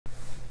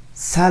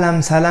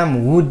ሰላም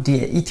ውድ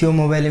የኢትዮ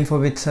ሞባይል ኢንፎ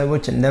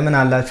ቤተሰቦች እንደምን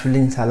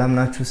አላችሁልኝ ሰላም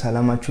ናችሁ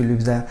ሰላማችሁ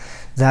ልብዛ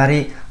ዛሬ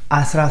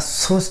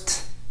 13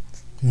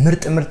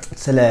 ምርጥ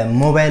ስለ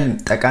ሞባይል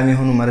ጠቃሚ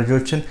የሆኑ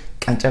መረጃዎችን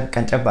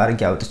ቀንጨብ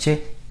አድርጌ አውጥቼ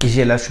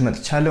ይዤላችሁ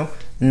መጥቻለሁ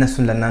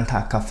እነሱን ለእናንተ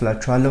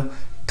አካፍላችኋለሁ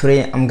Today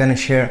I'm going to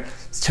share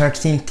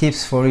 13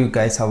 tips for you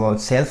guys about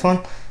cell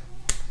phone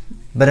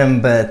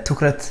በደንብ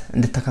ትኩረት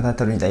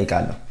እንድትከታተሉኝ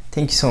ጠይቃለሁ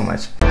Thank you so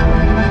much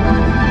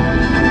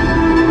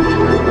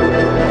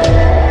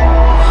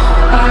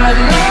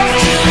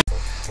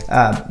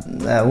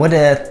ወደ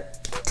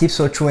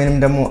ቲፕሶቹ ወይንም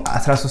ደግሞ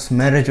 13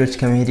 መረጃዎች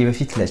ከመሄድ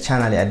በፊት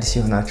ለቻናሌ አዲስ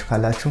የሆናችሁ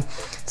ካላችሁ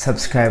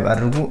ሰብስክራይብ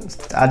አድርጉ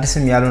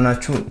አዲስም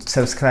ያልሆናችሁ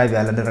ሰብስክራይብ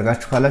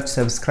ያላደረጋችሁ ካላችሁ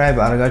ሰብስክራይብ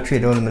አድርጋችሁ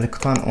የደወል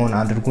ምልክቷን ኦን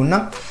አድርጉና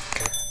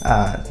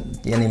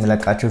የኔ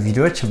መለቃቸው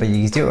ቪዲዮዎች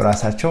በየጊዜው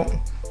ራሳቸው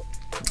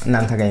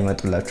እናንተ ጋር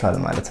ይመጡላችኋል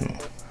ማለት ነው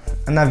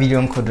እና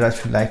ቪዲዮን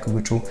ከወደዳችሁ ላይክ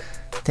ጉጩ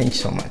Thank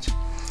you so much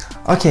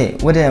Okay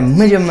ወደ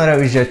መጀመሪያው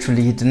ይዣችሁ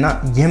ልሂድና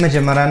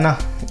የመጀመሪያና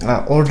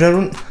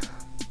ኦርደሩን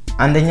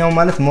አንደኛው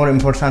ማለት more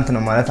important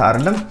ነው ማለት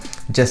አይደለም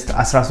just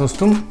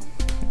 13ቱም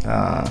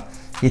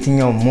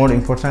የትኛው more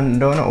important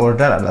እንደሆነ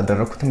ኦርደር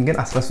አላደረኩትም ግን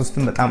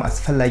 13ቱም በጣም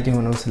አስፈላጊ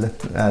ሆነው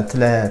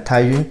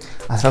ስለታዩኝ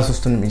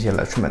 13ቱንም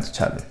ይዤላችሁ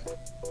መጥቻለሁ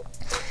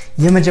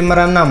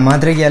የመጀመሪያና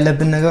ማድረግ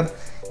ያለብን ነገር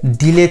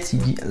delete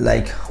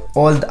like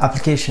old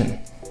application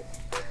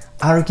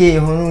አሮጌ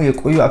የሆኑ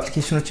የቆዩ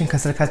አፕሊኬሽኖችን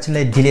ከስልካችን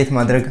ላይ delete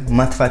ማድረግ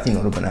ማጥፋት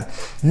ይኖርብናል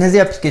እነዚህ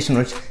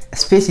አፕሊኬሽኖች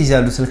ስፔስ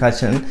ይዛሉ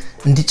ስልካችንን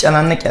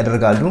እንዲጨናነቅ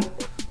ያደርጋሉ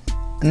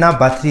እና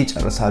ባትሪ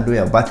ይጨርሳሉ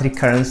ያው ባትሪ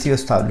ከረንሲ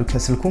ይወስዳሉ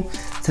ከስልኩ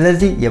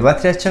ስለዚህ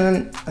የባትሪያችንን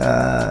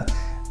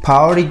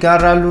ፓወር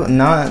ይጋራሉ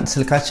እና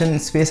ስልካችን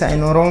ስፔስ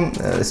አይኖርም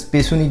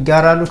ስፔሱን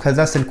ይጋራሉ ከዛ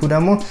ስልኩ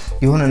ደግሞ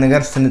የሆነ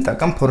ነገር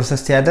ስንጠቀም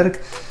ፕሮሰስ ያደርግ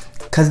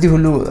ከዚህ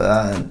ሁሉ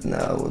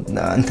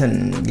እንትን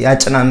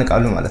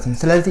ያጨናንቃሉ ማለት ነው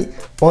ስለዚህ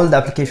ኦልድ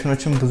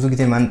አፕሊኬሽኖችን ብዙ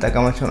ጊዜ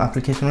ማንጠቀማቸው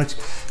አፕሊኬሽኖች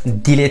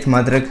ዲሌት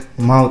ማድረግ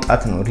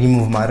ማውጣት ነው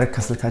ሪሙቭ ማድረግ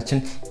ከስልካችን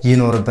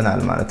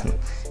ይኖርብናል ማለት ነው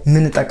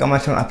ምን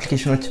ተጠቀማቸው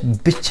አፕሊኬሽኖች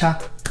ብቻ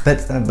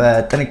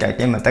በጥንቃቄ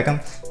መጠቀም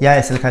ያ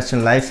የስልካችን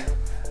ላይፍ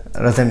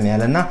ረዘም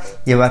ያለና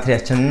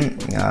የባትሪያችንን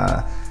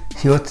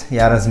ህይወት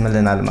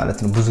ያረዝምልናል ማለት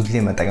ነው ብዙ ጊዜ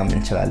መጠቀም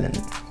እንችላለን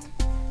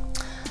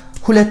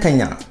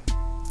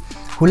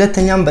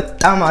ሁለተኛም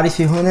በጣም አሪፍ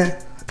የሆነ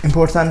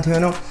ኢምፖርታንት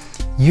የሆነው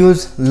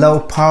use low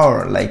power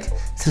like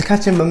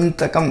ስልካችን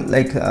በመጠቀም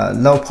like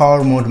low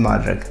power mode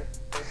ማድረግ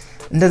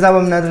እንደዛ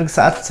በመናደርግ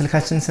ሰዓት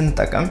ስልካችን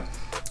ስንጠቀም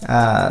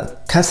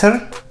ከስር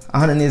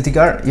አሁን እኔ እዚህ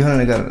ጋር የሆነ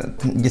ነገር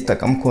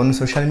እየተጠቀምኩ ነው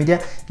ሶሻል ሚዲያ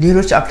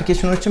ሌሎች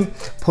አፕሊኬሽኖችም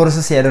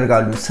ፕሮሰስ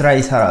ያደርጋሉ ስራ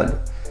ይሰራሉ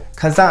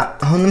ከዛ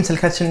አሁንም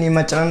ስልካችንን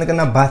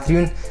የማጨናነቅና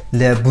ባትሪውን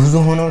ለብዙ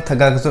ሆኖ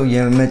ተጋግዘው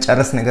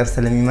የመጨረስ ነገር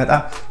ስለሚመጣ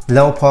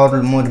low power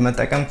mode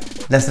መጠቀም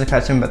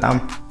ለስልካችን በጣም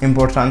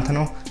ኢምፖርታንት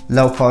ነው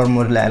low power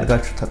mode ላይ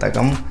አልጋችሁ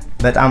ተጠቀሙ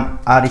በጣም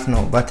አሪፍ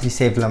ነው ባትሪ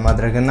ሴቭ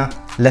ለማድረግና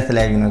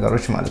ለተለያዩ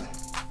ነገሮች ማለት ነው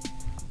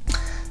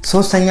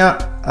ሶስተኛ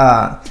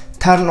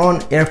turn on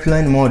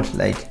airplane mode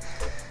like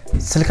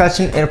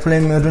ስልካችን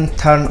ኤርፕሌን ሞዱን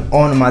turn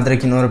on ማድረግ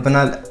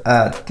ይኖርብናል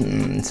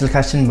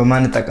ስልካችን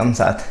በማንጠቀም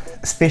ሰዓት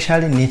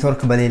ስፔሻሊ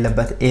ኔትወርክ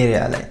በሌለበት ኤሪያ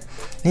ላይ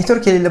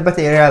ኔትወርክ የሌለበት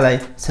ኤሪያ ላይ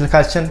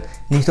ስልካችን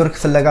ኔትወርክ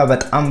ፍለጋ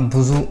በጣም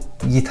ብዙ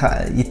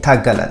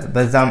ይታገላል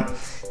በዛም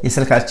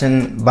የስልካችን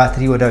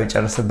ባትሪ ወዳው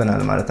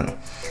ይጨርስብናል ማለት ነው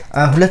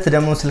ሁለት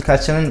ደግሞ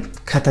ስልካችንን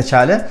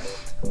ከተቻለ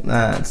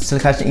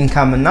ስልካችን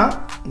ኢንካም እና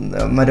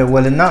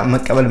መደወልና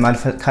መቀበል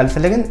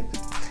ካልፈለግን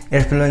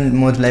ኤርፕሌን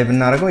ሞድ ላይ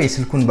ብናደርገው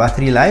የስልኩን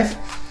ባትሪ ላይፍ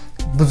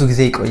ብዙ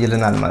ጊዜ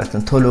ይቆይልናል ማለት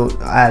ነው ቶሎ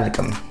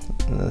አያልቅም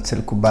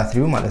ስልኩ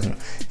ባትሪው ማለት ነው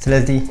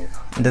ስለዚህ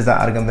እንደዛ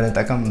አርገን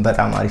ብንጠቀም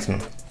በጣም አሪፍ ነው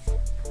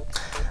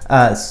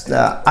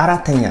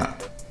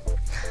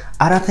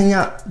አራተኛ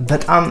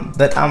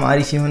በጣም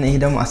አሪፍ የሆነ ይሄ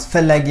ደግሞ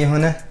አስፈላጊ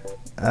የሆነ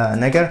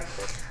ነገር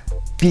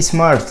be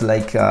smart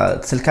like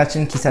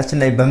ስልካችን ኪሳችን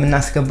ላይ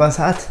በመናስገባ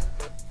ሰዓት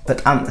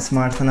በጣም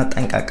ስማርትና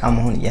ጠንቃቃ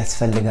መሆን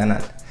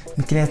ያስፈልጋናል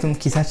ምክንያቱም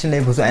ኪሳችን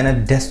ላይ ብዙ አይነት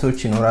ደስቶች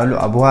ይኖራሉ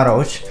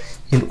አቧራዎች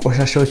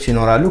ቆሻሻዎች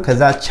ይኖራሉ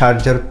ከዛ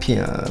ቻርጀር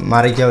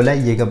ማረጊያው ላይ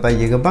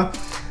እየገባ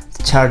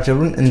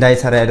ቻርጀሩን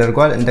እንዳይሰራ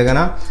ያደርጋል እንደገና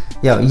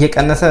ያው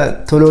እየቀነሰ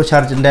ቶሎ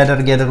ቻርጅ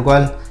እንዳያደርግ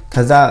ያደርጋል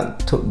ከዛ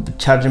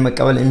ቻርጅ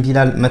መቀበል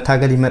እንቢላል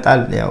መታገል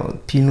ይመጣል ያው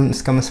ፒኑን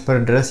እስከ መስፈር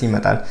ድረስ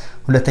ይመጣል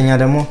ሁለተኛ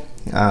ደግሞ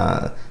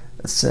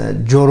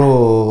ጆሮ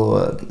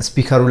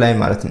ስፒከሩ ላይ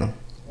ማለት ነው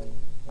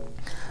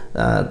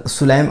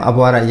እሱ ላይም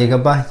አቧራ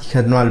እየገባ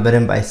ይከድነዋል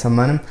በደንብ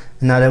አይሰማንም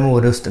እና ደግሞ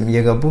ወደ ውስጥም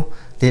እየገቡ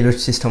ሌሎች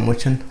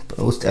ሲስተሞችን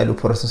ውስጥ ያሉ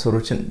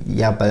ፕሮሰሰሮችን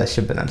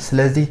ያባላሽብናል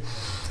ስለዚህ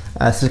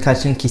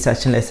ስልካችን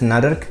ኪሳችን ላይ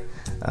ስናደርግ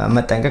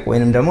መጠንቀቅ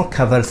ወይንም ደግሞ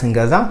ከቨር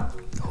ስንገዛ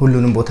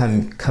ሁሉንም ቦታ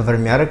ከቨር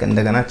የሚያደርግ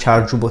እንደገና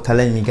ቻርጁ ቦታ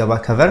ላይ የሚገባ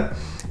ከቨር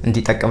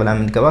እንዲጠቀብላ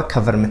ምንገባ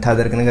ከቨር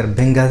የምታደርግ ነገር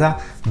ብንገዛ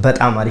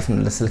በጣም አሪፍ ነው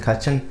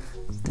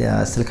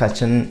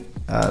ለስልካችን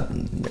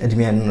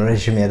እድሜያን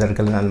ረጅም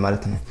ያደርግልናል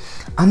ማለት ነው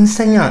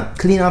አምስተኛ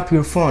clean up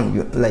your phone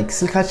like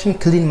ስልካችን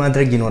ክሊን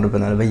ማድረግ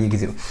ይኖርብናል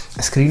በየጊዜው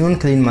ስክሪኑን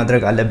ክሊን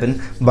ማድረግ አለብን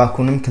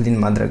ባኩንም ክሊን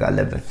ማድረግ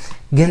አለብን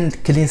ግን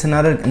ክሊን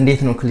ስናደርግ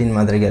እንዴት ነው ክሊን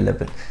ማድረግ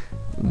ያለብን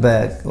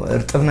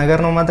በእርጥብ ነገር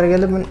ነው ማድረግ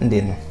ያለብን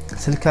እንዴት ነው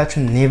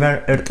ስልካችሁን ኔቨር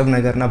እርጥብ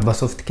ነገርና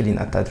በሶፍት ክሊን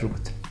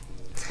አታድርጉት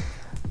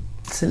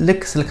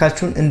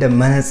ስልካችሁን እንደ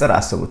መነጽር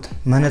አስቡት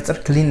መነጽር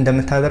ክሊን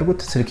እንደምታደርጉት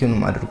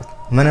ስልኩንም አድርጉት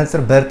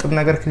መነጽር በእርጥብ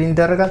ነገር ክሊን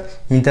ይደረጋል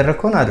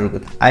የሚደረግውን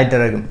አድርጉት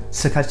አይደረግም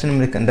ስልካችንም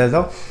ልክ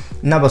እንደዛው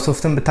እና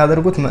በሶፍትም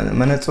ብታደርጉት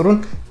መነጽሩን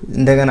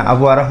እንደገና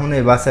አቧራ ሆኖ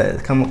የባሰ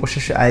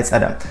ከመቆሸሽ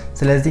አይጸዳም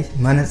ስለዚህ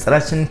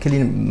መነጽራችንን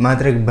ክሊን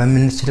ማድረግ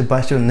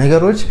በመንችልባቸው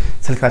ነገሮች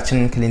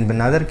ስልካችንን ክሊን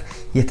ብናደርግ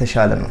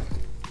የተሻለ ነው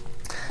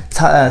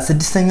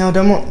ስድስተኛው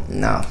ደግሞ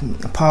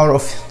power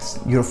of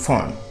your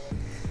phone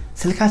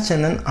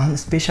ስልካችንን አሁን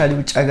ስፔሻሊ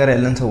ውጭ ሀገር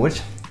ያለን ሰዎች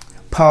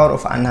power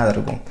of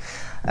አናደርጉም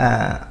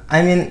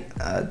I mean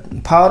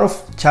power of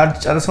charge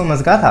ጨርሶ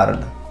መዝጋት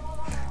አይደለም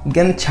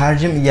ግን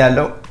ቻርጅም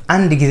ያለው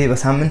አንድ ጊዜ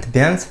በሳምንት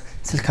ቢያንስ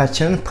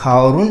ስልካችንን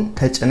ፓወሩን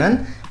ተጭነን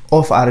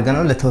ኦፍ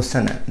አድርገነው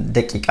ለተወሰነ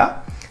ደቂቃ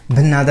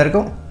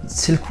ብናደርገው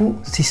ስልኩ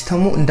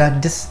ሲስተሙ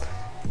እንዳድስ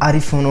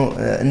አሪፍ ሆኖ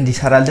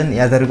እንዲሰራልን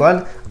ያደርጋል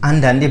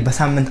አንዳንዴ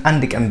በሳምንት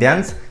አንድ ቀን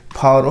ቢያንስ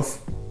ፓወር ኦፍ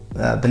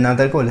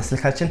ብናደርገው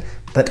ለስልካችን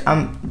በጣም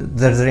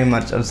ዘርዝሬ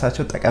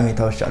ማርጨልሳቸው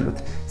ጠቀሜታዎች አሉት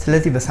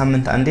ስለዚህ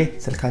በሳምንት አንዴ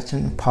ስልካችን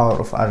ፓወር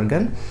ኦፍ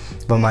አድርገን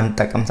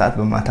በማንጠቀም ሰዓት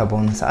በማታ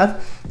በሆነ ሰዓት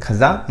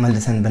ከዛ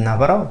መልሰን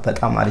ብናበራው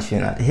በጣም አሪፍ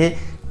ይሆናል ይሄ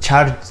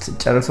ቻርጅ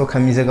ጨርሶ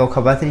ከሚዘጋው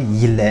ከባትሪ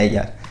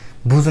ይለያያል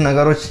ብዙ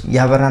ነገሮች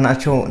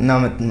ያበራናቸው እና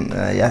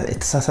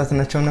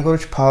የተሳሳተናቸው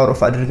ነገሮች ፓወር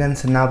ኦፍ አድርገን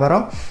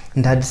ስናበራው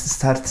እንደ አዲስ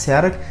ስታርት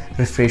ሲያደርግ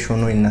ሪፍሬሽ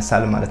ሆኖ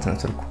ይነሳል ማለት ነው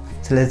ስልኩ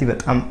ስለዚህ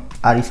በጣም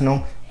አሪፍ ነው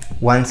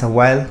once a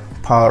while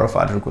power off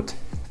አድርጉት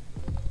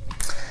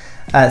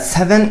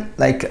 7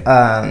 like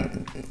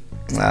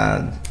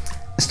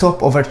stop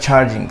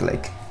overcharging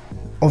like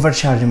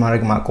overcharge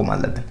ማድረግ ማቆም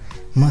አለብን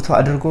 100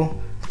 አድርጎ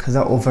ከዛ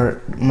ኦቨር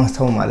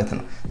መተው ማለት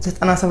ነው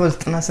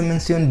 97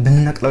 98 ሲሆን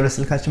ብንነቅለው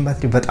ለስልካችን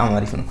ባትሪ በጣም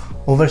አሪፍ ነው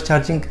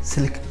ኦቨርቻርጂንግ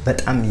ስልክ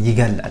በጣም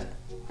ይገላል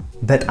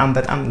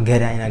በጣም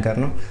ገዳይ ነገር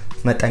ነው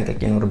መጠንቀቅ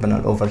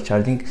ይኖርብናል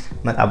ኦቨርቻርጂንግ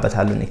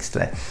መጣበታለሁ ኔክስት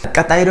ላይ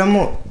ቀጣይ ደግሞ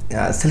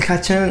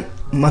ስልካችንን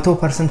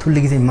 100% ሁሉ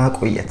ጊዜ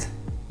ማቆየት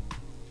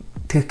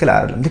ትክክል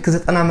አይደለም ልክ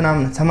 90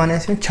 ምናምን 80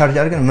 ሲሆን ቻርጅ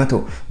አድርገን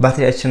 100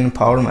 ባትሪያችንን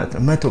ፓወር ማለት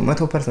ነው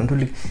 100%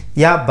 ሁሉ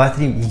ያ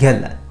ባትሪ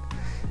ይገላል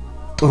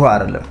ጥሩ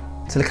አይደለም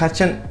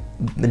ስልካችን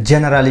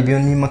ጀነራሊ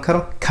ቢሆን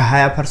የሚመከረው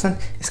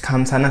ከ20% እስከ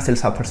 50 እና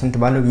 60%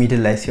 ባለው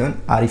ሚድል ላይ ሲሆን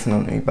አሪፍ ነው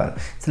የሚባለው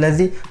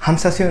ስለዚህ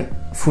 50 ሲሆን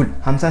ፉል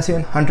 50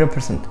 ሲሆን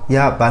 100%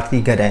 ያ ባትሪ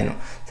ገዳይ ነው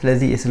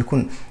ስለዚህ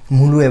የስልኩን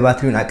ሙሉ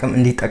የባትሪውን አቅም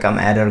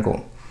እንዲጠቀም ያደርገው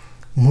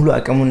ሙሉ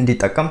አቅሙን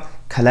እንዲጠቀም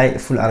ከላይ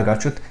ፉል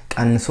አርጋችሁት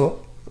ቀንሶ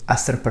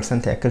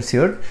 10% ያክል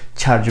ሲወርድ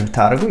ቻርጅ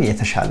ብታረጉ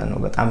የተሻለ ነው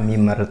በጣም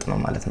የሚመረጥ ነው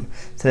ማለት ነው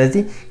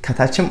ስለዚህ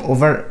ከታችም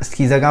ኦቨር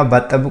እስኪዘጋ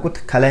ባጠብቁት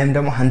ከላይም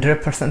ደግሞ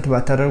 100%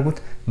 ባታደርጉት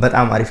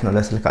በጣም አሪፍ ነው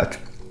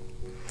ለስልካችሁ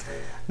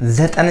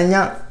ዘጠነኛ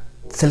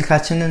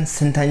ስልካችንን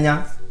ስንተኛ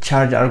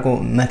ቻርጅ አርጎ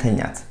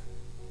መተኛት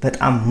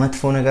በጣም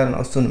መጥፎ ነገር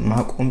ነው እሱን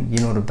ማቆም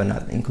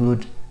ይኖርብናል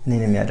ኢንክሉድ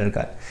እኔንም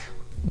ያደርጋል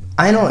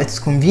I know it's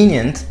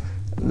convenient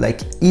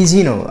like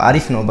easy ነው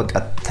አሪፍ ነው በቃ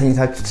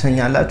ተኝታችሁ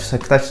ተኛላችሁ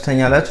ሰክታችሁ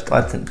ተኛላችሁ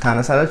ጧት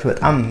ታነሳላችሁ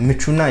በጣም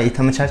ምቹና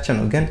የተመቻቸ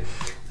ነው ግን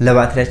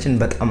ለባትሪያችን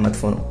በጣም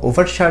መጥፎ ነው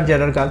ኦቨርቻርጅ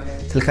ያደርጋል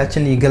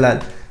ስልካችን ይገላል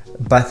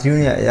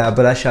ባትሪውን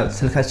ያበላሻል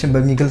ስልካችን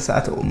በሚገል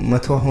ሰዓት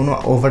 100 ሆኖ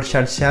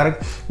ኦቨርቻርጅ ሲያደርግ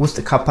ውስጥ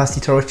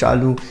ካፓሲተሮች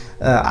አሉ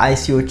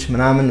አይሲዎች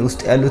ምናምን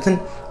ውስጥ ያሉትን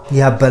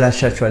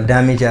ያበላሻቸዋል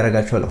ዳሜጅ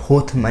ያደርጋቸዋል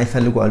ሆት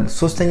ማይፈልጓሉ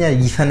ሶስተኛ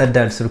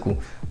ይፈነዳል ስልኩ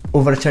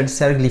ኦቨርቻርጅ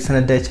ሲያደርግ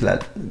ሊፈነዳ ይችላል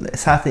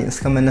ሰዓት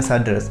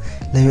እስከመነሳት ድረስ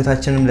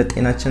ለህይወታችንም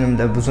ለጤናችንም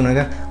ለብዙ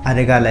ነገር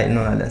አደጋ ላይ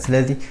እንሆናለን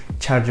ስለዚህ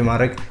ቻርጅ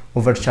ማድረግ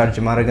ኦቨርቻርጅ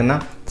ማድረግና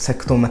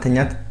ሰክቶ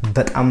መተኛት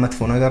በጣም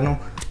መጥፎ ነገር ነው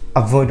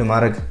አቮይድ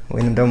ማድረግ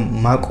ወይንም ደግሞ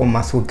ማቆም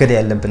ማስወገድ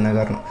ያለብን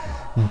ነገር ነው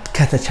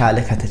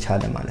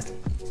ከተቻለ ማለት ነው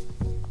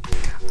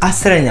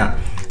 10ኛ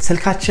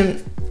ስልካችን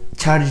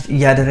ቻርጅ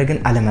ያደረግን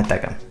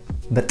አለመጠቀም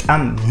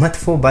በጣም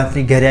መጥፎ ባትሪ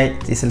ገዳይ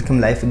የስልክም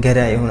ላይፍ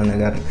ገዳይ የሆነ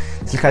ነገር ነው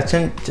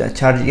ስልካችን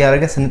ቻርጅ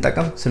ያደረገ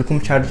ስንጠቀም ስልኩም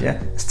ቻርጅ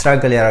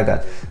ስትራግል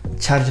ያደርጋል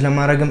ቻርጅ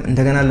ለማድረግም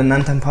እንደገና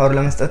ለናንተም ፓወር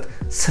ለመስጠት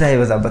ስራ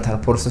ይበዛበታል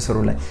ፕሮሰሰሩ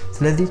ላይ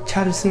ስለዚህ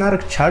ቻርጅ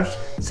ስናደርግ ቻርጅ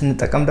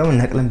ስንጠቀም ደግሞ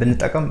ነቅለን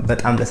ብንጠቀም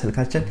በጣም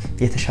ለስልካችን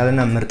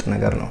የተሻለና ምርጥ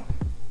ነገር ነው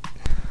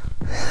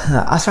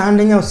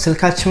 11ኛው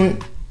ስልካችን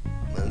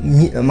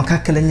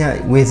መካከለኛ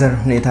ዌዘር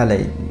ሁኔታ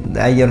ላይ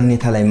አየር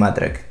ሁኔታ ላይ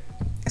ማድረግ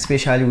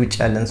especially which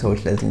ያለን ሰዎች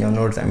ለዚህኛው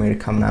ኖርዝ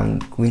አሜሪካ ምናምን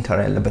ዊንተር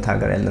ያለበት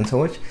ሀገር ያለን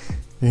ሰዎች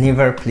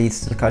never please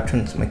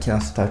ስልካችሁን መኪና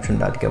ውስጥ ታችሁ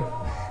እንዳትገቡ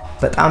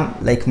በጣም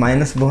like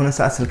ማይነስ በሆነ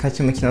ሰዓት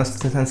ስልካችን መኪና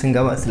ውስጥ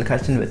ተንስንገባ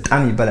ስልካችን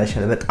በጣም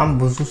ይበላሻል በጣም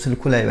ብዙ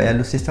ስልኩ ላይ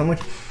ያሉ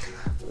ሲስተሞች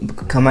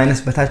ከማይነስ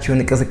በታች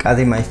የሆነ ቅዝቃዜ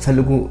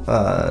ማይፈልጉ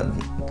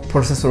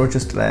ፕሮሰሰሮች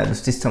ውስጥ ላይ ያሉ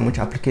ሲስተሞች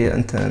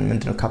አፕሊኬሽን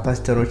ምንድነው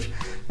ካፓሲተሮች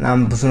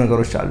ምናምን ብዙ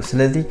ነገሮች አሉ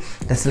ስለዚህ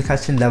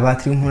ለስልካችን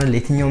ለባትሪውም ሆነ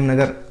ለየትኛውም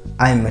ነገር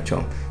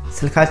አይመቸውም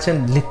ስልካችን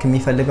ልክ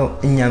የሚፈልገው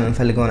እኛ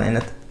የምንፈልገውን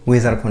አይነት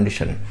ዌዘር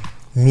ኮንዲሽን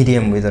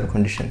ሚዲየም ዌዘር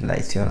ኮንዲሽን ላይ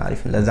ሲሆን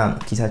አሪፍ ለዛ ነው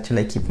ኪሳችን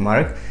ላይ ኪፕ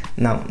ማድረግ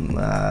እና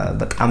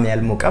በጣም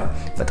ያልሞቀ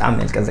በጣም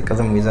ያልቀዘቀዘ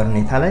ዌዘር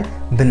ሁኔታ ላይ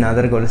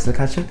ብናደርገው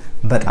ለስልካችን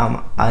በጣም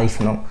አሪፍ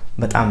ነው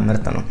በጣም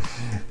ምርጥ ነው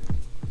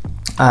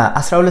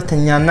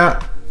 12ኛና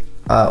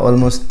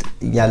ኦልሞስት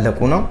ያለቁ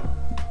ነው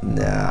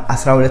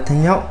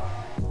 12ኛው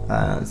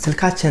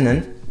ስልካችንን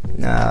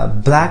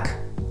black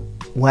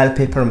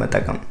wallpaper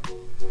መጠቀም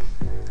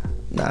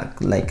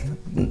like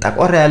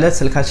ጠቆር ያለ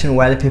ስልካችን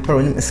wallpaper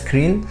ወይንም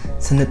ስክሪን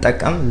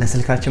ስንጠቀም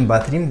ለስልካችን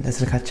ባትሪም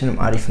ለስልካችንም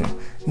አሪፍ ነው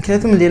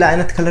ምክንያቱም ሌላ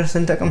አይነት ከለር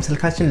ስንጠቀም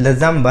ስልካችን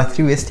ለዛም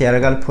ባትሪ ዌስት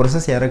ያደርጋል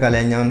ፕሮሰስ ያደርጋል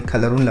ያኛውን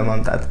ከለሩን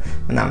ለማምጣት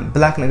እና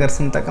black ነገር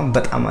ስንጠቀም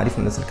በጣም አሪፍ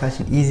ነው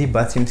ለስልካችን easy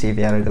ባትሪም ሴቭ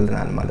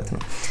ያደርግልናል ማለት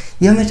ነው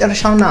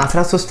የመጨረሻውና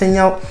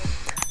 13ኛው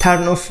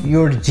turn off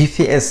your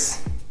GPS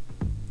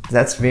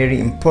that's very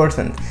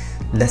important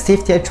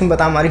ለሴፍቲያችሁን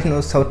በጣም አሪፍ ነው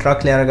ሰው ትራክ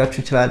ላይ ያረጋችሁ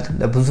ይችላል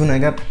ለብዙ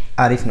ነገር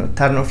አሪፍ ነው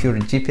turn off your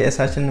GPS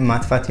አችን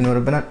ማጥፋት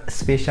ይኖርብናል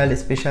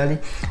especially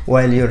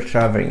while you're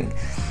traveling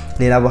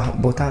ሌላ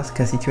ቦታ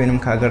ከሲቲ ወይንም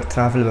ከሀገር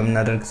ትራቭል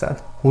በመናደርግ ሰዓት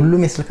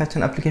ሁሉም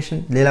የስልካችን አፕሊኬሽን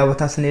ሌላ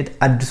ቦታ ስንሄድ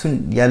አዲሱን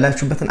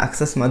ያላችሁበትን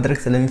አክሰስ ማድረግ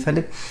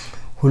ስለሚፈልግ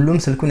ሁሉም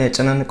ስልኩን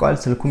ያጨናንቀዋል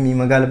ስልኩም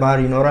ይመጋል ባህር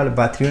ይኖራል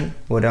ባትሪውን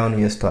ወዳውን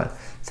ይወስደዋል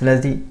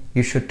ስለዚህ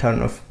you should turn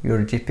off your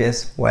GPS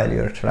while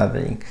you're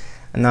traveling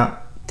እና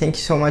thank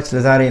you so much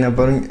ለዛሬ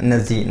ነበሩኝ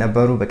እነዚህ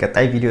ነበሩ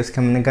በቀጣይ ቪዲዮ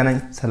እስከምንገናኝ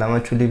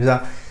ሰላማችሁ ሊብዛ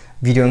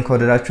ቪዲዮን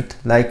ከወደዳችሁት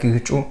ላይክ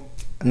ግጩ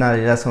እና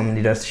ሌላ ሰው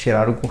እንዲደርስ ሼር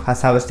አድርጉ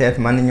ሐሳብ አስተያየት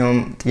ማንኛውም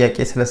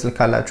ጥያቄ ስለ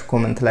ስልካላችሁ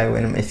ኮሜንት ላይ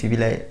ወይንም FB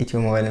ላይ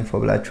Ethio info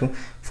ብላችሁ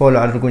ፎሎ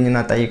አድርጉኝና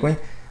ጠይቁኝ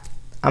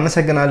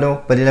አመሰግናለሁ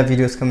በሌላ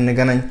ቪዲዮ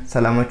እስከምንገናኝ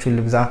ሰላማችሁ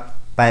ሊብዛ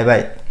ባይ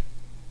ባይ